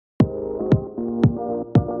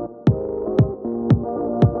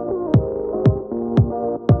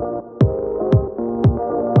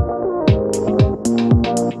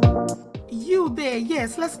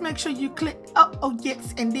yes, let's make sure you click. Oh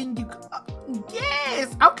yes, and then you,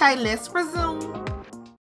 yes. Okay, let's resume.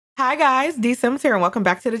 Hi guys, DeeSims here and welcome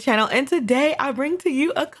back to the channel. And today I bring to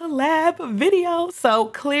you a collab video. So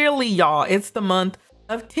clearly, y'all, it's the month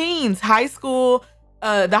of teens, high school.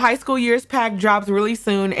 The high school years pack drops really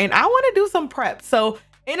soon, and I want to do some prep. So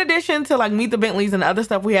in addition to like Meet the Bentleys and other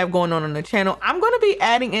stuff we have going on the channel, I'm going to be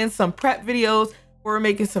adding in some prep videos. We're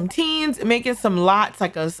making some teens, making some lots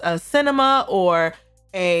like a cinema or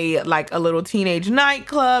a little teenage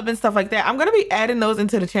nightclub and stuff like that. I'm going to be adding those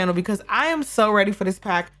into the channel because I am so ready for this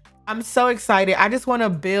pack. I'm so excited. I just want to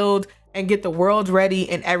build and get the world ready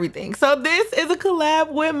and everything. So this is a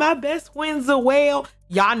collab with my best friend Zoelle.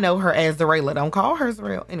 Y'all know her as Zarayla. Don't call her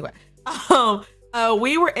Zoelle. Anyway,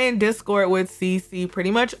 we were in Discord with CC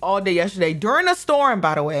pretty much all day yesterday during a storm,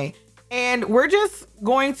 by the way. And we're just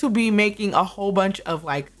going to be making a whole bunch of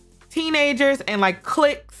like teenagers and like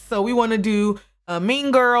cliques. So we want to do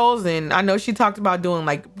Mean Girls, and I know she talked about doing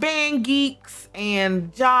like band geeks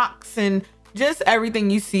and jocks and just everything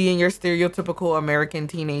you see in your stereotypical American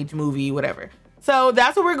teenage movie, whatever. So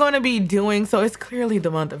that's what we're going to be doing. So it's clearly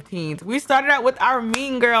the month of teens. We started out with our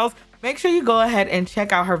Mean Girls. Make sure you go ahead and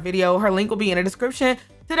check out her video. Her link will be in the description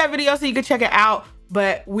to that video so you can check it out.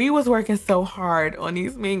 But we was working so hard on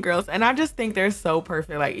these Mean Girls, and I just think they're so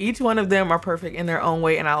perfect. Like each one of them are perfect in their own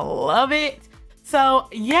way, and I love it. So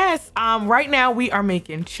yes, right now we are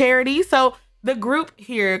making Charity. So the group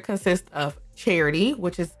here consists of Charity,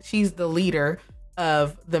 which is, she's the leader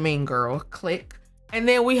of the Mean Girl clique. And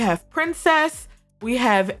then we have Princess, we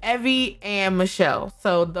have Evie, and Michelle.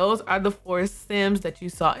 So those are the 4 Sims that you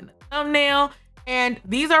saw in the thumbnail. And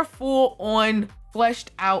these are full on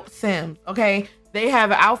fleshed out Sims, okay? They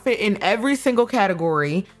have an outfit in every single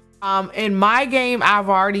category. In my game, I've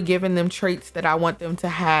already given them traits that I want them to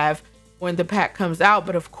have when the pack comes out.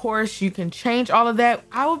 But of course, you can change all of that.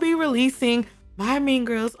 I will be releasing my Mean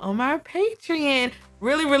Girls on my Patreon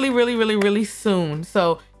really soon.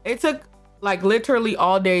 So it took like literally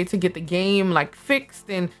all day to get the game like fixed,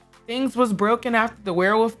 and things was broken after the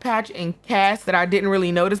werewolf patch and cast that I didn't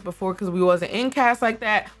really notice before because we wasn't in cast like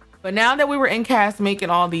that. But now that we were in cast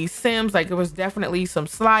making all these Sims, like it was definitely some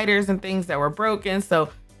sliders and things that were broken. So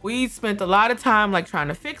we spent a lot of time like trying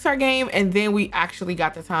to fix our game, and then we actually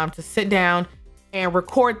got the time to sit down and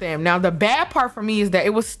record them. Now the bad part for me is that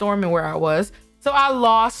it was storming where I was. So I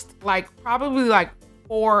lost like probably like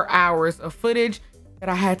 4 hours of footage that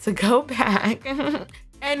I had to go back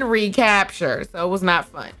and recapture. So it was not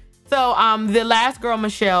fun. So the last girl,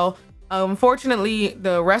 Michelle, unfortunately,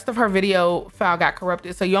 the rest of her video file got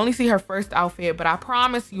corrupted. So you only see her first outfit, but I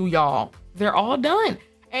promise you, y'all, they're all done.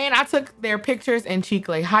 And I took their pictures in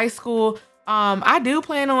Chiclay High School. I do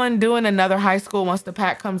plan on doing another high school once the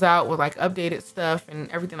pack comes out with like updated stuff and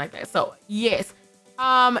everything like that. So yes,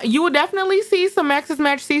 you will definitely see some Max's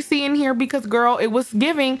Match CC in here because girl, it's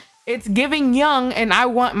giving young, and I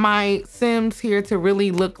want my Sims here to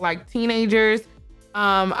really look like teenagers.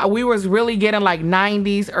 We was really getting like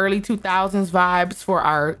 90s, early 2000s vibes for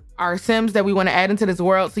our Sims that we want to add into this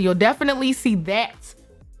world. So you'll definitely see that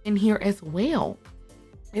in here as well.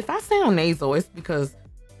 If I sound nasal, it's because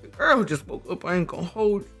the girl just woke up. I ain't gonna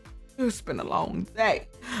hold you. It's been a long day.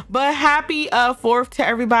 But happy 4th to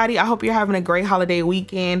everybody. I hope you're having a great holiday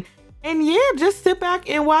weekend. And yeah, just sit back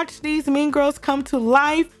and watch these Mean Girls come to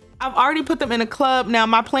life. I've already put them in a club. Now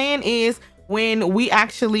my plan is when we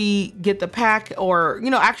actually get the pack, or you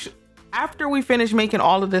know, actually after we finish making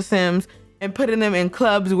all of the Sims and putting them in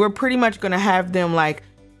clubs, we're pretty much gonna have them like,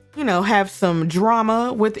 you know, have some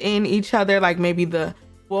drama within each other. Like maybe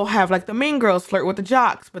we'll have like the Mean Girls flirt with the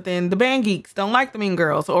jocks, but then the band geeks don't like the Mean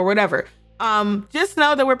Girls or whatever. Just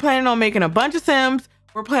know that we're planning on making a bunch of Sims.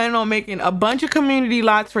 We're planning on making a bunch of community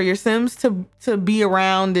lots for your Sims to be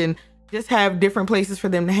around and just have different places for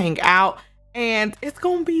them to hang out. And it's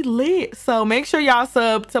gonna be lit. So make sure y'all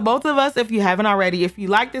sub to both of us if you haven't already. If you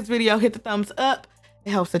like this video, hit the thumbs up.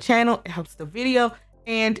 It helps the channel, it helps the video.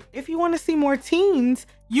 And if you want to see more teens,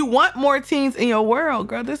 you want more teens in your world,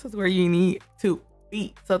 girl, this is where you need to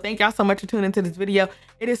be. So thank y'all so much for tuning into this video.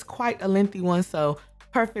 It is quite a lengthy one, so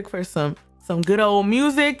perfect for some good old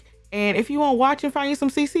music. And if you want to watch and find you some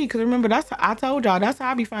CC, because remember, that's how I told y'all, that's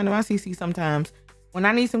how I be finding my CC sometimes. When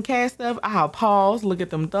I need some cast stuff, I'll pause, look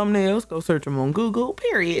at them thumbnails, go search them on Google,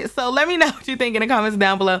 period. So let me know what you think in the comments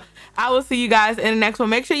down below. I will see you guys in the next one.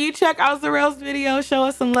 Make sure you check out Zarelle's video, show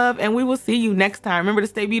us some love, and we will see you next time. Remember to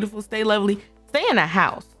stay beautiful, stay lovely, stay in the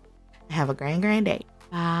house, and have a grand day.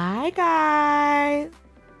 Bye, guys.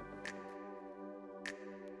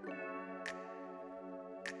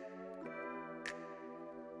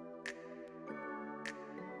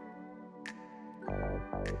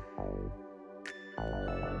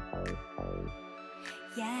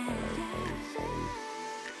 yeah.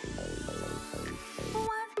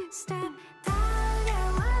 One step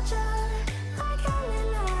달려와줘 like a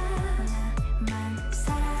lily 나만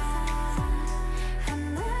사랑한다고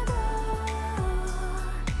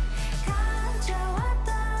가져왔던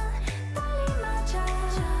떨림마저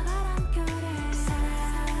저 바람결에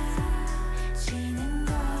사라지는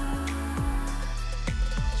것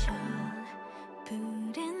저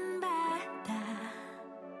푸른 바다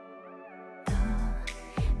더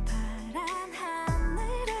파란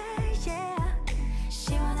하늘에 yeah.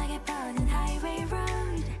 시원하게 뻗는 highway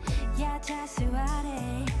road 야자수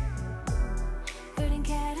아래 우린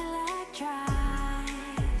Cadillac drive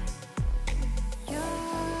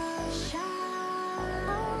Your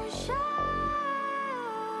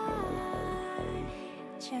shine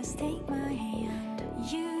Just take my hand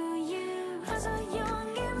You 어서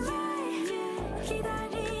용기를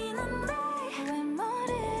기다리는데 왜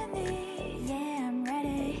모르니 Yeah I'm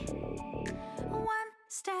ready One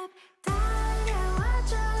step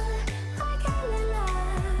달려와줘 like a lily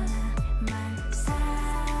나만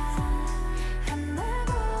사랑한다고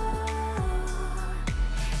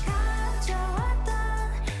가져왔던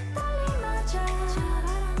떨림마저 저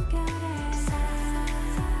바람결에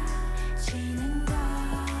사라지는 것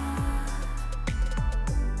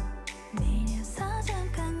내려서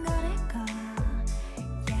잠깐 걸을 거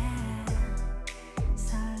yeah.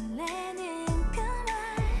 설레는 그 말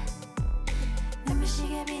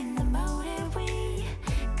눈부시게 빛난 모래 위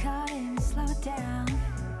걸음 slow down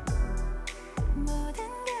모든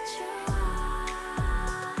게 좋아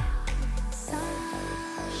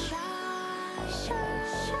Sunshine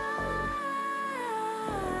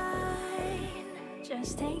shine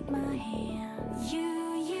Just take my hand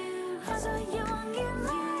You 어서 용기를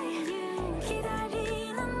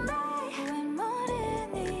기다리는데 왜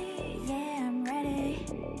모르니 Yeah I'm ready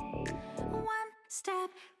One step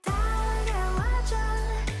달려와줘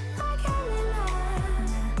like a lily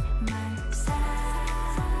나만 사랑한다고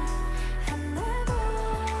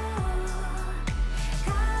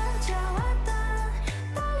가져왔던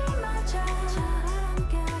떨림마저 저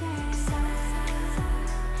바람결에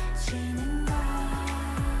사라지는 것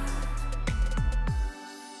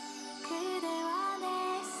그대와 내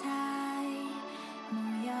사이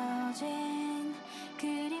놓여진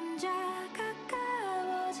그림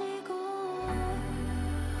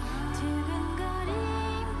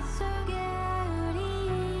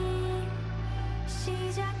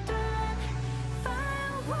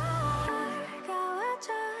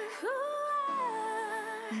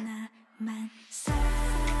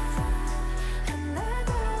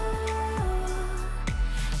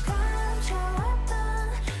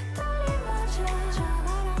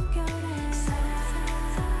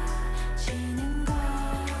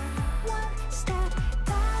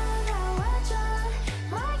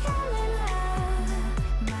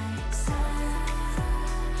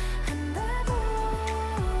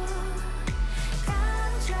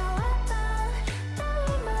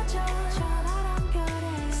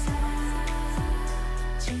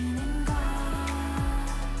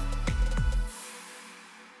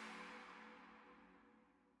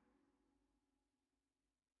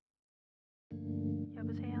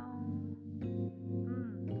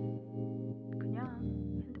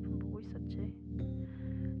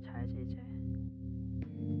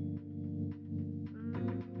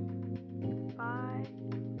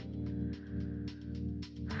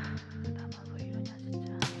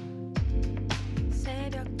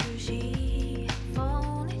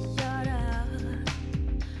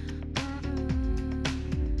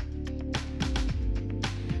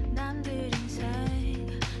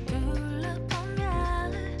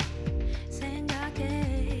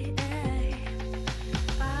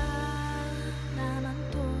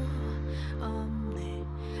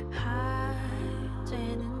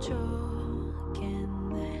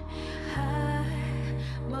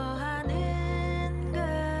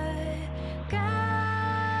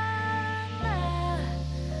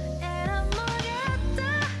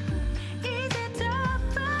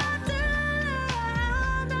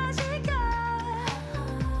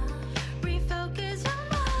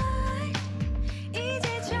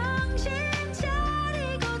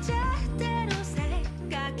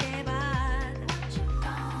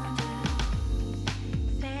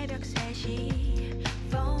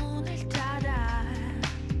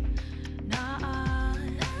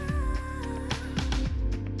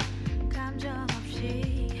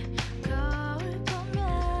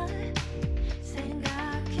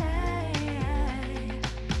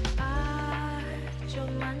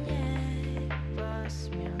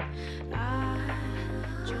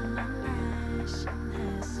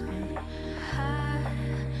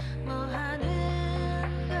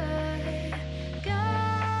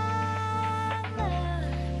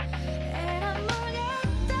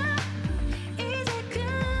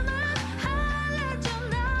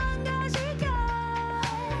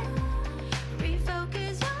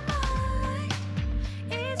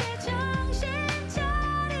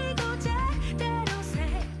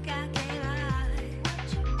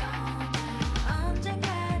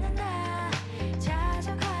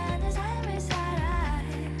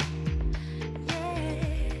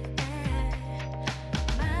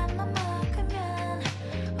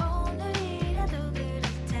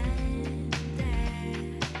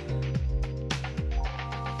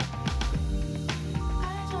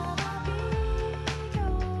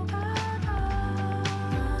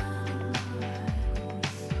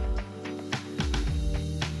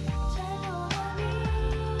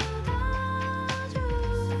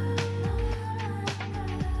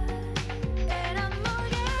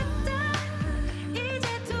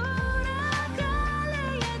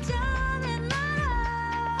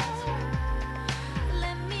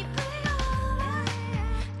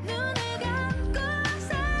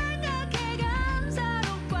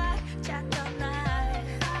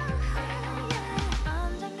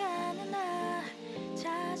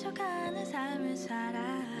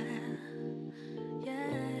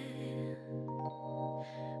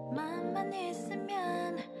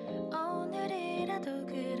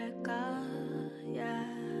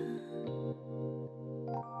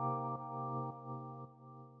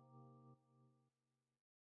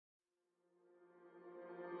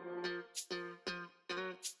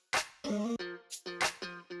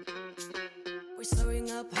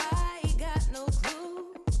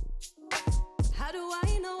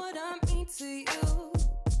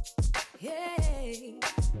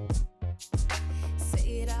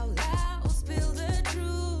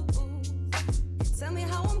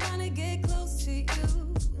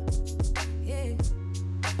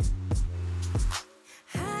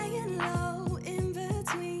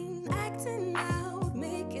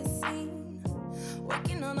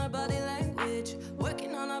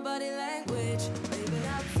working on our body language. Baby,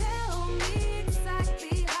 now tell me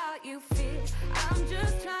exactly how you feel. I'm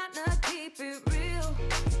just trying to keep it real.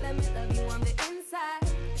 Let me love you on the inside,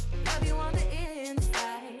 love you on the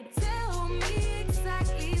inside. Tell me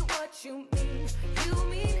exactly what you mean. You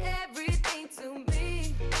mean everything to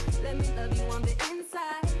me. Let me love you on the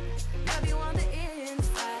inside, love you on the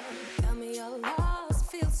inside. Tell me you're lost,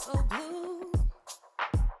 feel so blue,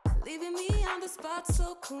 leaving me on the spot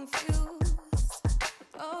so confused.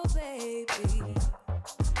 Oh baby,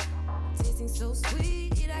 tasting so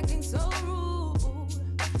sweet, acting so rude.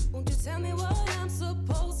 Won't you tell me what I'm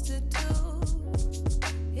supposed to do?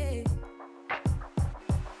 Yeah.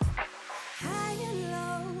 High and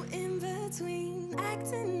low, in between,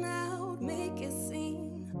 acting out, make a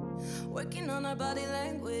scene. Working on our body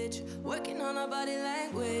language, working on our body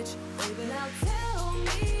language. Baby, now tell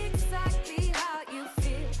me exactly how you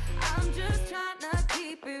feel. I'm just trying to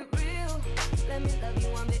keep it real. Let me love you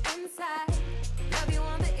on the inside, love you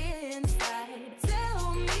on the inside.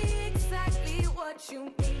 Tell me exactly what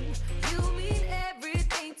you mean. You mean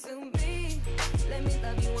everything to me. Let me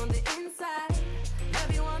love you on the inside,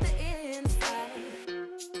 love you on the inside.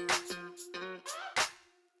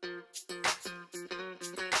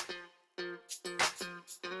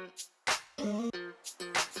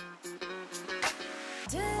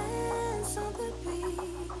 Dance on the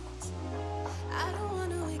beat. I don't want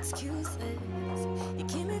no excuses. You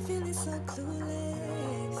keep me feeling so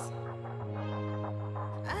clueless.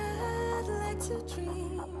 I'd like to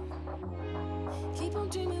dream, keep on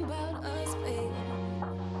dreaming about us, baby.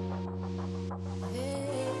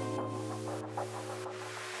 Yeah.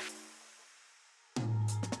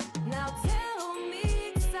 Now tell me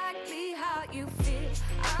exactly how you feel.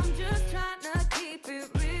 I'm just trying to keep it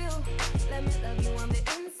real. Let me love you on the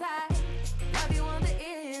inside, love you on the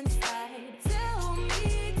inside. Tell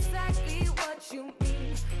me exactly what you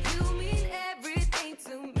mean. You mean everything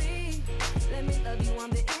to me. Let me love you on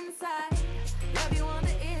the inside, love you on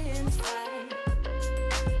the inside.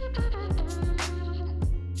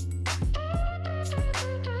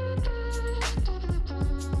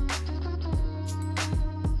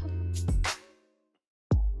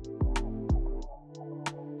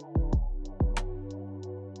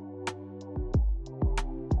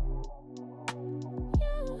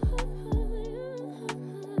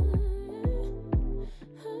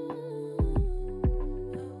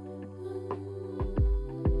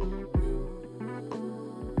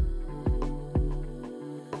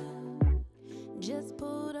 Just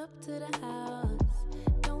pulled up to the house,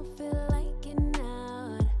 don't feel like getting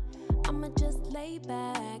out. I'ma just lay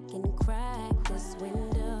back and crack this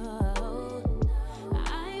window.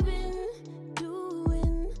 I've been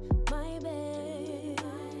doing my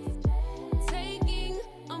best, taking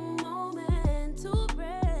a moment to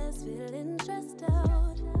rest, feeling stressed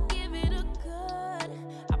out. Give it a good,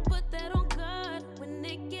 I put that on good. When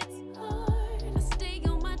it gets hard, I stay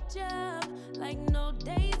on my job like no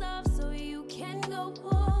days off, so you can go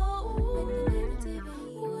home with the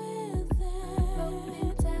negativity, with that broke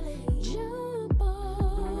mentality. Jump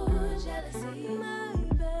on jealousy, my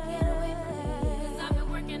bad. Get away from me, 'cause I've been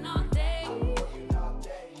working all day.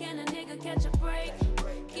 Can a nigga catch a break?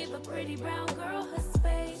 Give a pretty brown girl her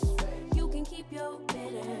space. You can keep your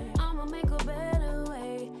bitter, I'ma make a better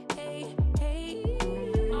way. Hey, hey,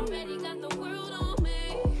 already got the world on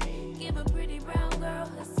me. Give a pretty brown girl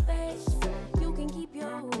her space. You can keep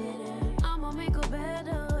your bitter, I'ma make a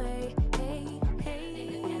better way. Hey,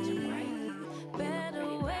 hey, better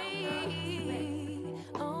way.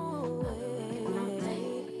 Oh, way.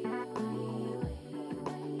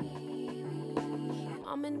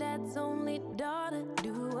 Mom and dad's only daughter,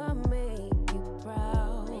 do I make you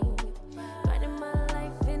proud? Writing my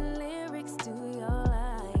life in lyrics, do you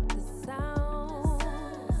like the sound?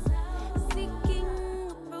 Seeking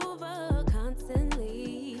approval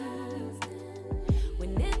constantly.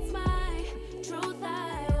 When it's my truth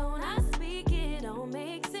I own, I speak, it don't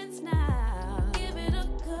make sense now. Give it a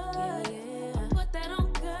good, put that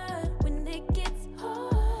on good. When it gets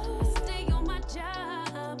hard, I stay on my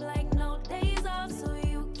job like no days off, so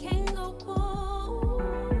you can go home.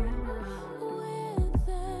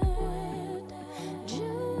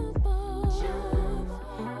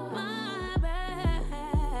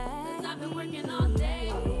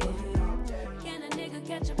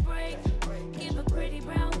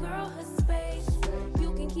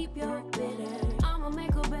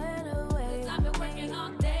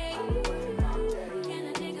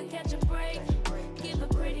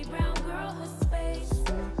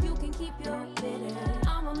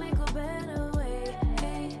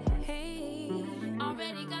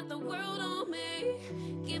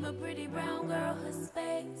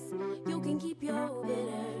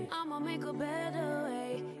 make a better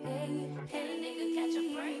way. Hey, hey, nigga, catch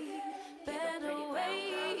a break. Better way.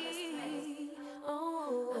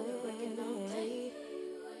 Oh, I've been working all day.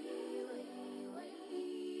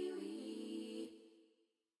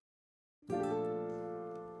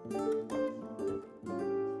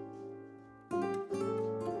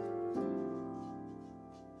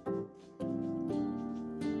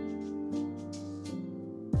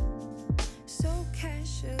 So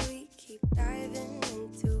casually keep diving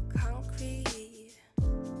into concrete.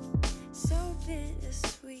 So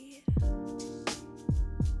bittersweet.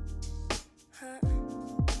 Huh?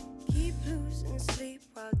 Keep losing sleep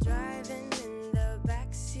while driving in the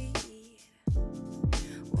backseat.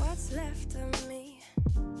 What's left of me?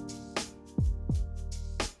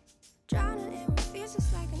 Drowning in what feels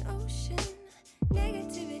just like an ocean.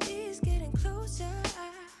 Negativity is getting closer.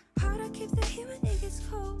 Hard to keep the heat when it gets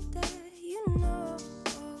colder. You know,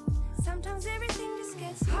 sometimes everything just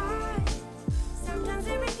gets hard. Sometimes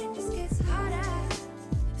everything just gets harder.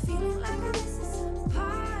 Feeling like I'm missing some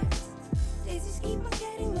parts. Days just keep on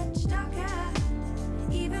getting much darker.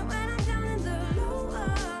 Even when I'm down in the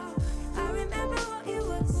lower, I remember what you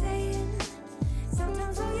were saying.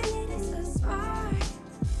 Sometimes all you need is a spark.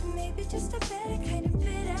 Maybe just a better kind of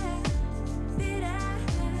bitter.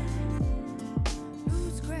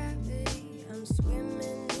 Lose gravity, I'm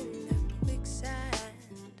swimming in the quicksand.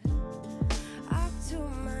 Up to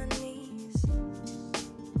my knees.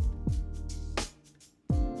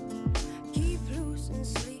 Keep losing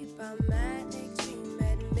sleep, I'm manic, dream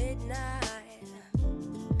at midnight.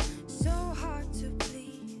 So hard to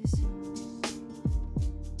please.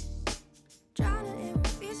 Drowning in what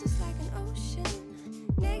feels just like an ocean.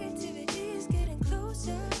 Negativity is getting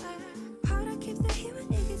closer. Hard to keep the heat when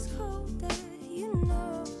it gets colder. You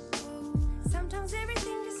know, sometimes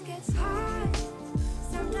everything just gets hard.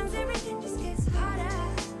 Sometimes everything just gets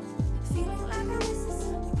harder. Feeling like I'm missing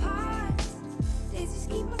some parts. Days just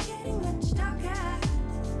keep on getting much darker.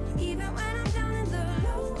 Even when I'm down in the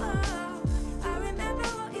lower, I remember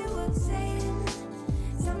what you were saying.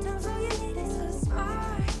 Sometimes all you need is a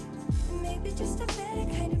spark. And maybe just a better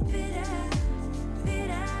kind of bitter.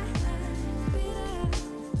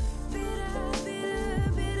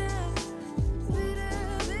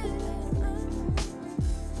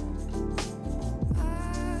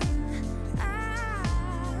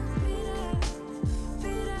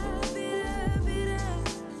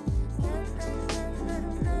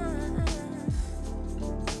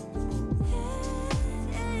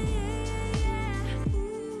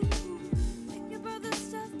 Think about the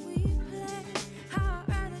stuff we play. How I'd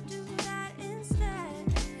rather do that instead.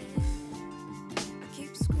 I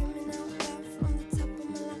keep screaming out loud from the top of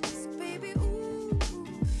my lungs, baby, ooh.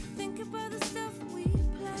 Think about the stuff we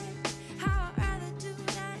play. How I'd rather do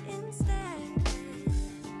that instead.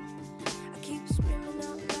 I keep screaming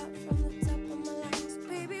out loud from the top of my lungs,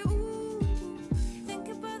 baby, ooh. Think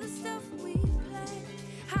about the stuff we play.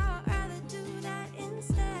 How I'd rather do that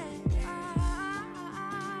instead.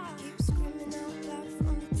 I keep screaming out loud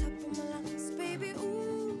from the top of my lungs, baby,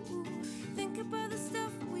 ooh. Think about the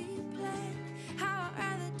stuff we play. How I'd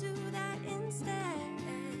rather do that instead.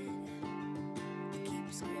 I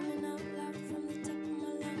keep screaming out loud from the top of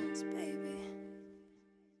my lungs, baby.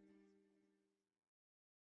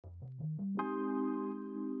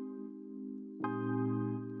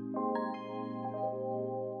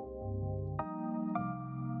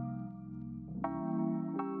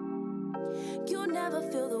 You never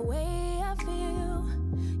feel the way I feel.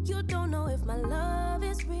 You don't know if my love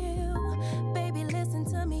is real. Baby, listen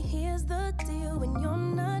to me, here's the deal. When you're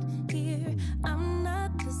not here, I'm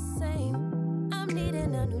not the same. I'm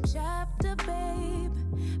needing a new chapter, babe.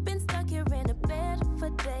 Been stuck here in a bed for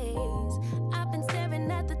days. I've been staring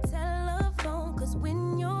at the telephone, cause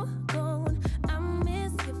when you're gone, I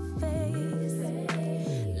miss your face.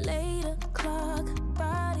 Late o'clock,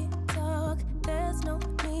 body talk. There's no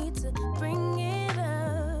need to bring it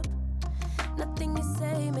up. Nothing you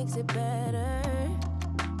say makes it better.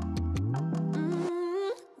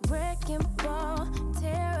 Wrecking ball,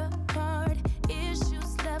 tear apart.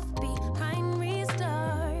 Issues left behind,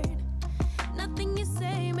 restart. Nothing you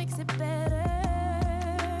say makes it better.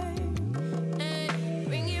 Hey,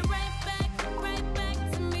 bring it right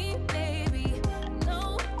back to me, baby.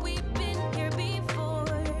 No, we've been here before.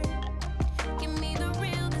 Give me the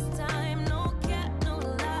real this time. No cap, no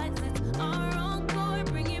lies. It's our encore.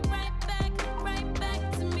 Bring it right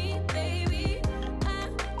back to me, baby. I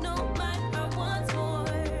know my heart wants more.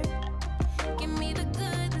 Give me the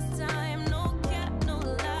good this time. No cap, no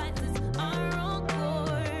lies. It's our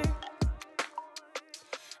encore.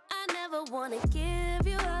 I never wanna give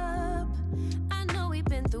you up. I know we've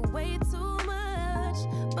been through way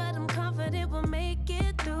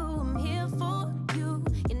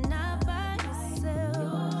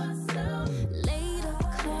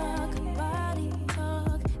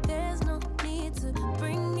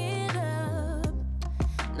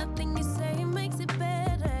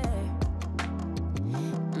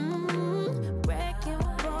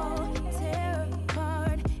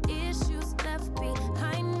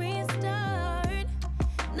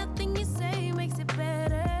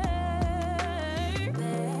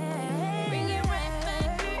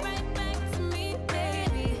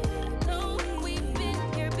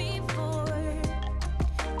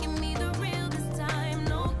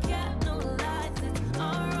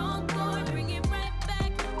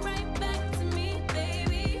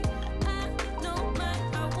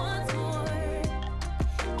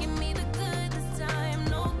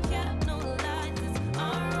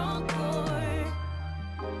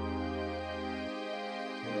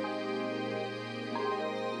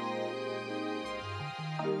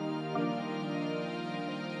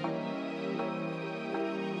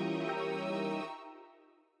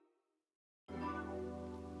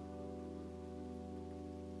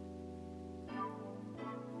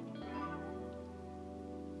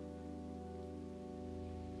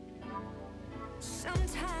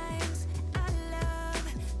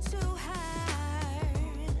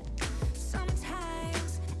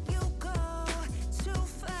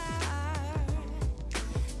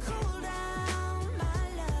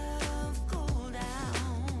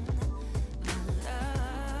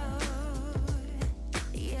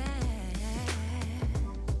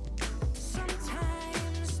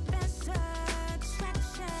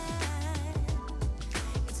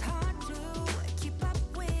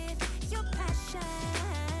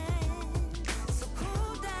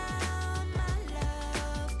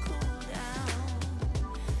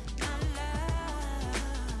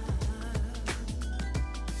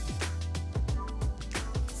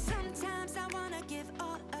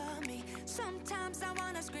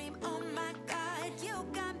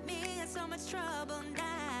trouble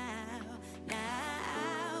now.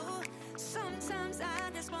 Sometimes I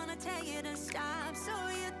just wanna tell you to stop, so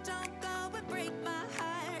you don't go and break my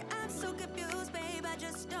heart. I'm so confused, babe, I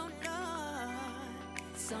just don't know.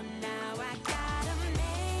 So now I gotta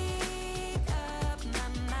make up my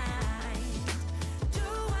mind. Do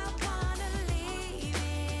I wanna leave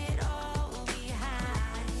it all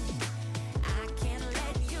behind? I can't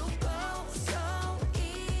let you go so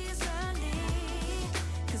easily,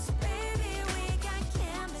 'cause baby we got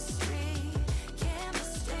chemistry.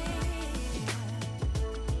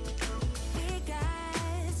 We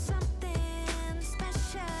got something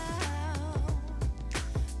special,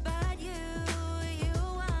 but you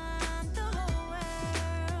want the whole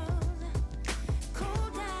world. Cool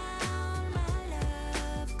down, my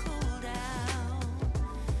love, cool down,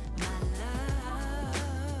 my love.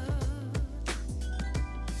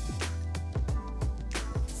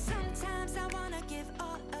 Sometimes I wanna give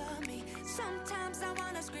all of me. Sometimes I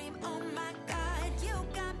wanna scream, oh my God, you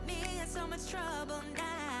got me in so much trouble now.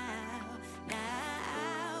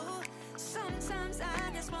 Sometimes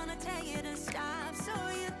I just wanna tell you to stop, so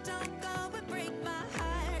you don't go and break my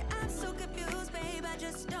heart. I'm so confused, babe, I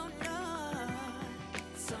just don't know.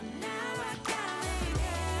 So now I gotta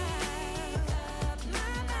make up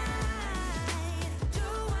my mind. Do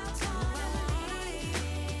I wanna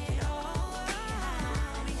leave it all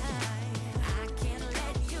behind? I can't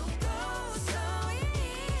let you go so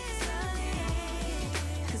easily,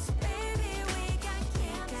 'cause baby we got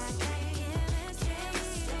chemistry.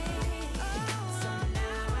 So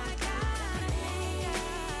now I gotta make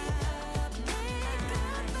up my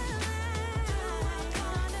mind. Do I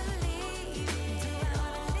wanna leave it? Do I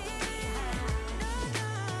wanna leave it? No,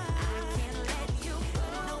 I can't let you go.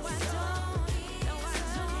 No, I don't. No, I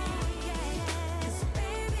don't. Yeah, 'cause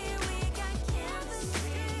baby we got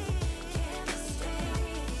chemistry.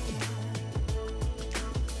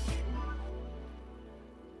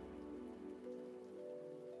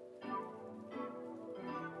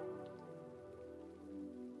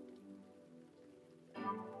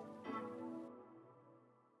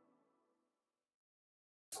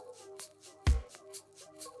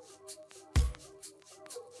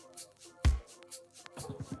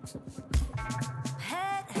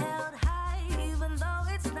 Head held high, even though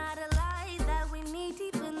it's not a lie that we need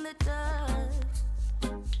deep in the dust.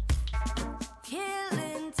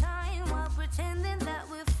 Killing time while pretending that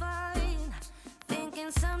we're fine,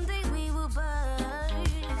 thinking someday we will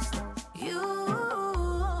burst. You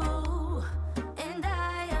and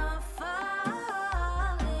I are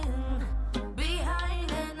falling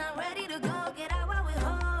behind and not ready to go. Get out while we're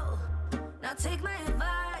whole. Now take my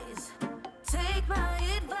advice. Take my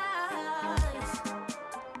advice.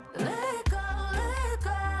 Let go,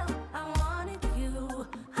 I wanted you.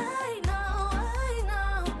 I know,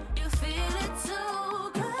 you feel it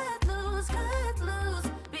too. Cut loose,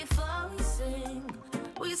 before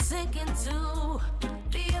we sink into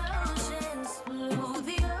the ocean's blue.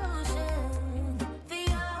 The ocean.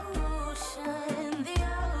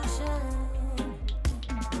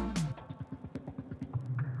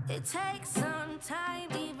 It takes some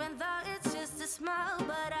time, even though it's just a smile,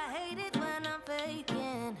 but I hate it when I'm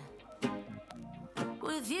faking.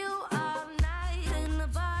 With you all night in a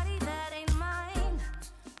body that ain't mine,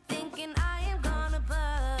 thinking I am gonna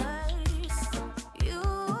burst. You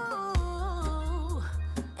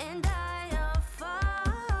and I are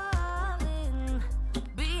falling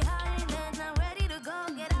behind and not ready to go.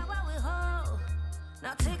 Get out while we're whole.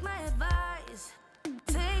 Now take my advice.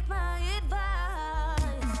 Take my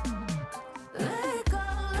advice. Let go,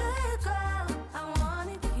 I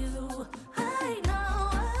wanted you. I know,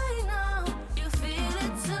 you feel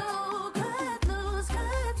it too.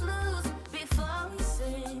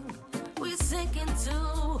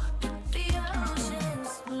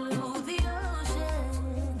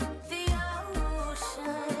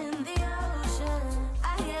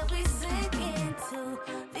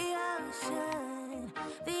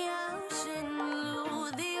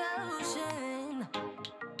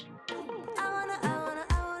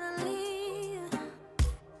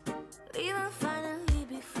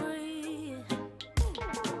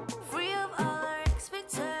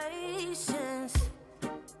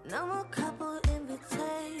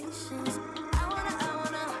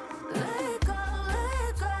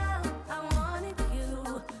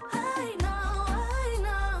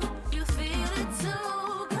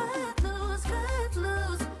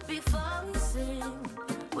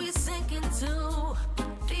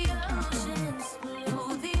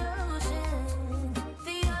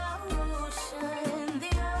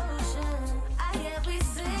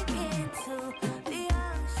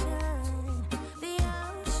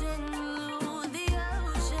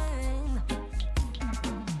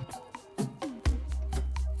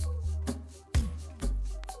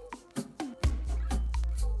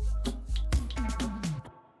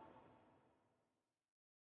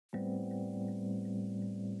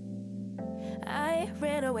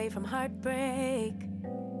 away from heartbreak.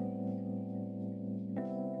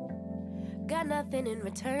 Got nothing in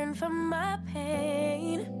return for my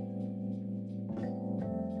pain.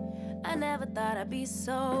 I never thought I'd be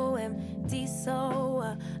so empty,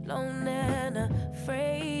 so alone and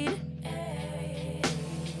afraid.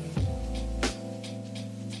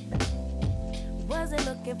 Wasn't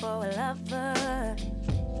looking for a lover.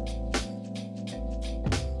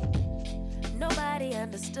 Nobody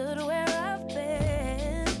understood where I've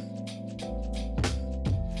been.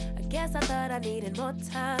 I guess I thought I needed more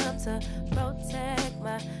time to protect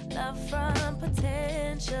my love from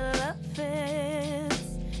potential offense.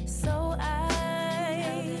 So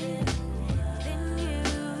then you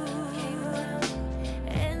came around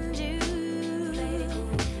and you,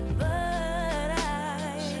 but I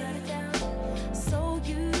shut it down. So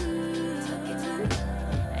you took it down,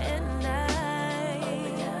 and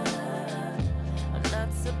I'm not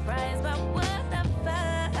surprised by what I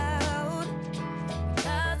found,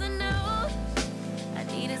 'cause I know I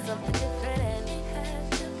needed something different, and it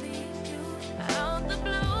had to be you. Out the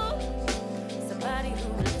blue, somebody who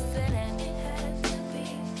would listen, and it had to be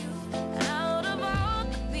you. Out of all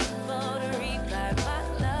the people to revive my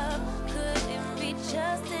love, couldn't be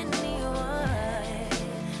just anyone.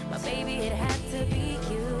 My baby, it had to be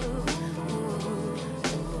you.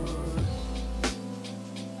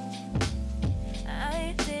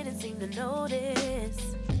 I didn't seem to notice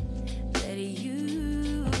that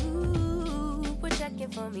you were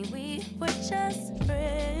checking for me. We were just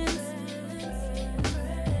friends,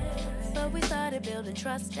 but we started building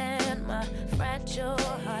trust, and my fragile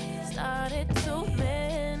heart started to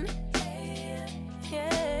mend.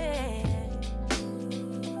 Yeah,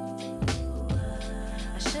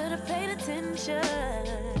 I should have paid attention.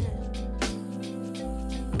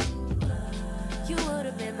 You would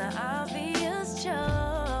have been the obvious choice,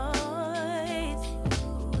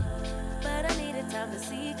 but I needed time to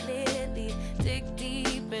see clearly, dig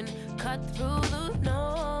deep and cut through the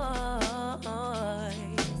noise.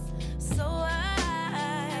 So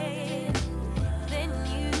then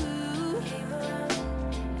you came around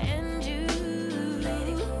and you,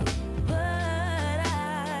 but I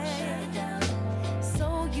shut it down. So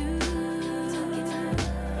you took it down,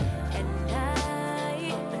 and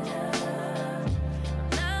I'm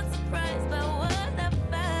not surprised by what I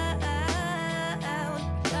found,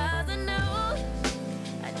 'cause I know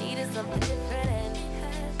I needed something different, and it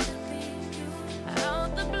had to be you. Out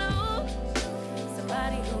the blue,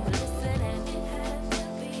 somebody who would listen, and it had to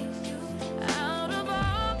be you. Out of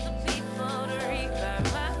all the people to revive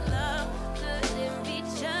my love, couldn't be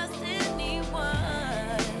just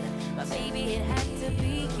anyone. My baby, it had to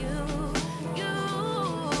be you. You.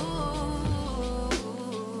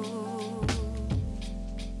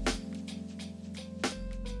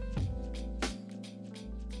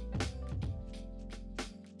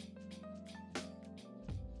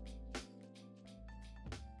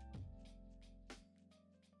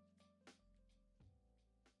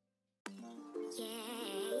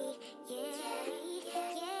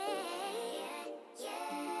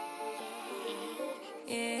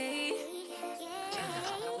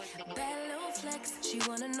 Bad little flex, she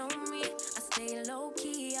wanna know me. I stay low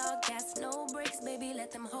key, all gas, no brakes. Baby,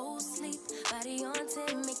 let them hoes sleep. Body on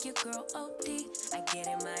 10, make your girl OD. I get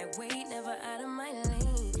in my way, never out of my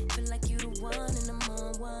lane. Feel like you the one and I'm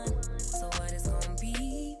on one. So what it's gonna be?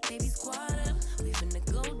 Baby, squad up, we finna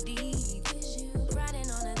go deep. Riding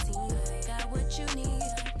on a team, got what you need.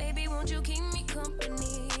 Baby, won't you keep me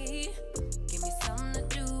company? Give me something to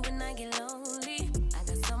do when I get lonely. I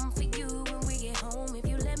got something for you when we get home. If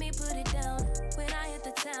you let me put it down, when I hit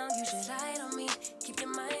the town, you should slide on me. Keep your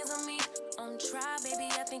minds on me. On try, baby,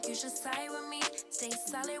 I think you should side with me. Stay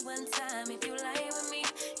solid one time if you lie with me.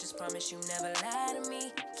 Just promise you never lie to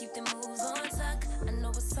me. Keep the moves on tuck, I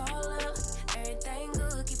know it's all up. Everything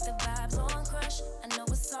good, keep the vibes on crush. I know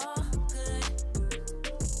it's all good.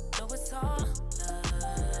 Know it's all love.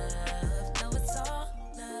 Know it's all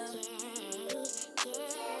love.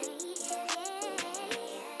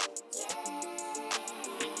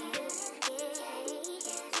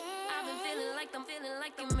 I've been feeling like I'm feeling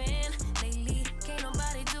like a man lately. Can't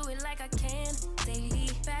nobody do it like I can daily.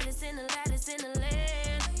 Baddest in the lattice in the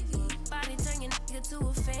land. Body turn your nigga to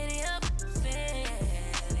a fan up fan.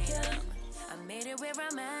 Yeah.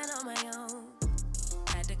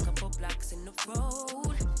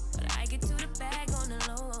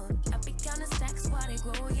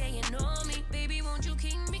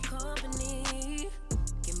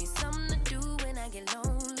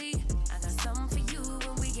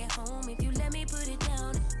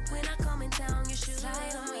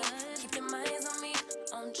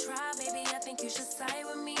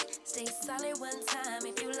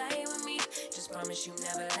 promise you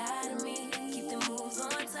never lie to me. Keep the moves on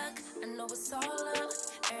tuck, I know it's all love.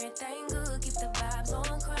 Everything good, keep the vibes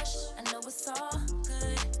on crush. I know it's all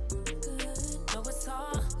good, good. Know it's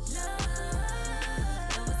all love.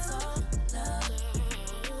 Know it's all love.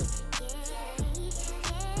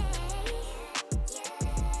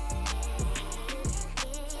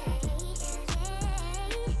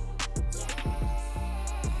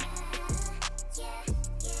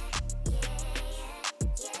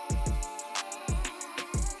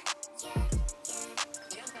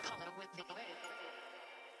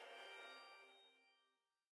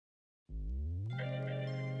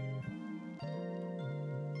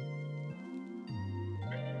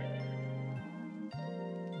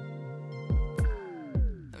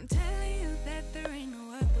 I'm telling you that there ain't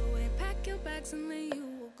no other way. Pack your bags and then you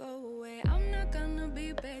will go away. I'm not gonna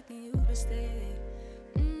be begging you to stay.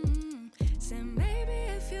 Said maybe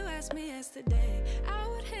if you asked me yesterday, I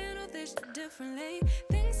would handle this differently.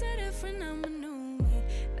 Things are different, I'm a new me.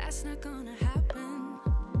 That's not gonna happen.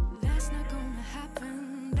 That's not gonna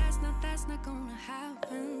happen. That's not gonna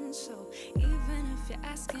happen. So even if you're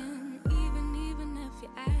asking, even if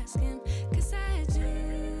you're asking, 'cause I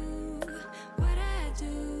do what I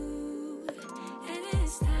do, and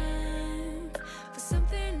it's time for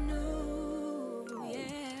something new,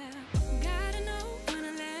 yeah. Gotta know when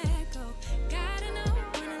to let go, gotta know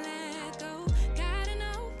when to let go, gotta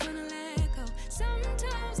know when to let go.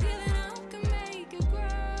 Sometimes giving up can make you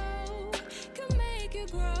grow, can make you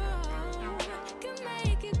grow, can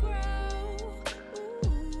make you grow.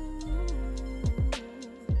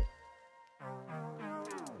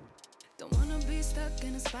 Don't wanna be stuck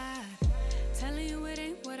in a spot, telling you it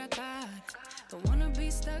ain't what I thought. Don't wanna be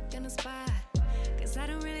stuck in a spot, 'cause I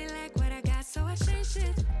don't really like what I got, so I changed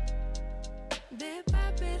it bit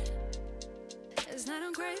by bit. It's not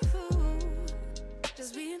ungrateful,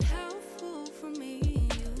 just being helpful for me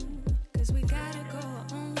and you. 'Cause we gotta go our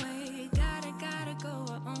own way, gotta go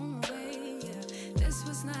our own way, yeah. This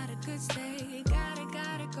was not a good stay, gotta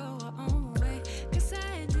go our own way. 'Cause I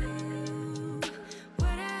do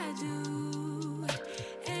what I do,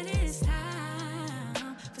 and it's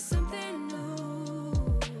time for something new,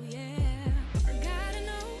 yeah. Gotta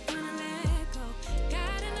know when to let go,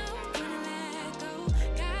 gotta know when to let go,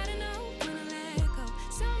 gotta know when to let go.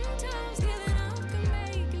 Sometimes giving up can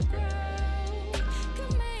make you grow,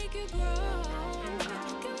 can make you grow,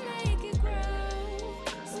 can make you grow.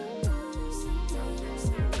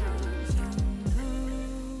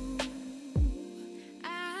 I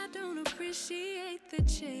don't appreciate the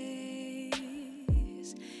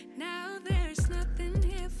chase. Now there's nothing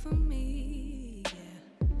here for me, yeah.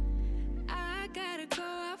 I gotta go,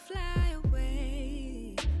 I'll fly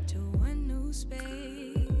away to a new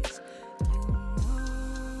space. You know,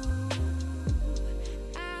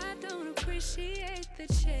 I don't appreciate the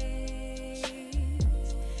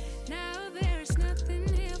chase. Now there's nothing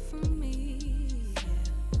here for me, yeah.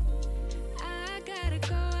 I gotta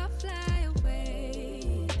go, I'll fly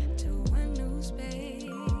away to a new space.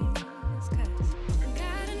 'Cause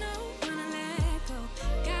gotta know when to let go,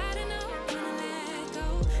 gotta know when to let go,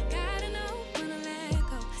 gotta know when to let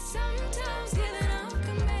go. Sometimes giving up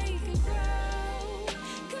can make you grow,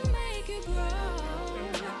 can make you grow,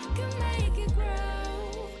 can make you grow.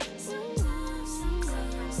 Sometimes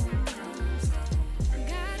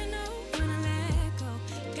gotta know when to let go,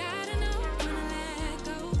 gotta know when to let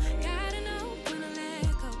go, gotta know when to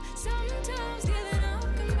let go. Sometimes giving up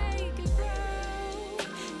can make you grow,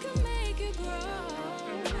 can make you grow,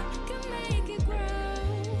 can make you grow.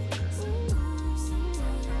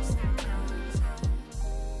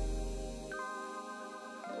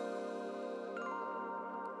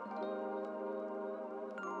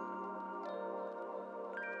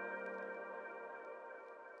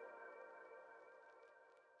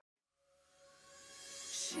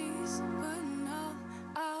 She's putting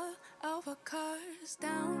all of her cards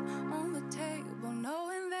down on the table,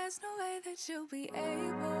 knowing there's no way that she'll be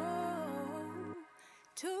able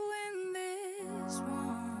to win this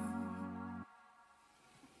one.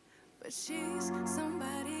 But she's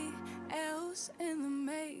somebody else in the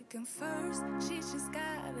making. First, she just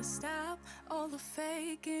gotta stop all the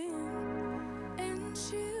faking, and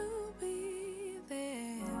she'll be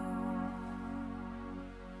there.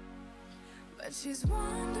 But she's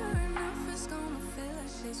wondering if it's gonna feel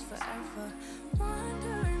like this forever.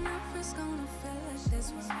 Wondering if it's gonna feel like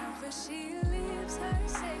this whenever she leaves her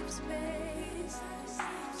safe space.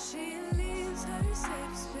 She leaves her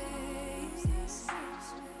safe space.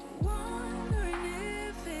 Wondering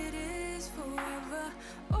if it is forever,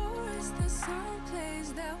 or is there some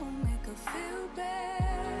place that will make her feel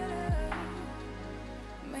better?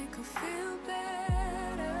 Make her feel better.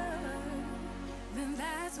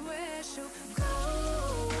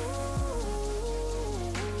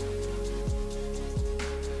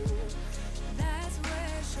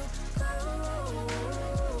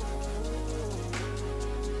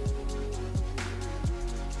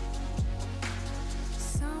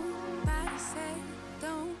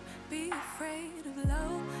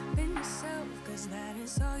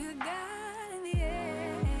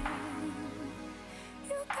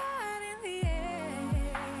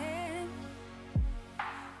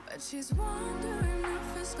 She's wondering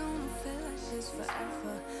if it's gonna feel like she's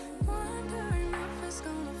forever. Wondering if it's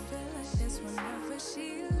gonna feel like this whenever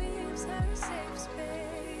she leaves her safe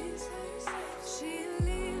space. She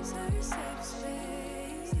leaves her safe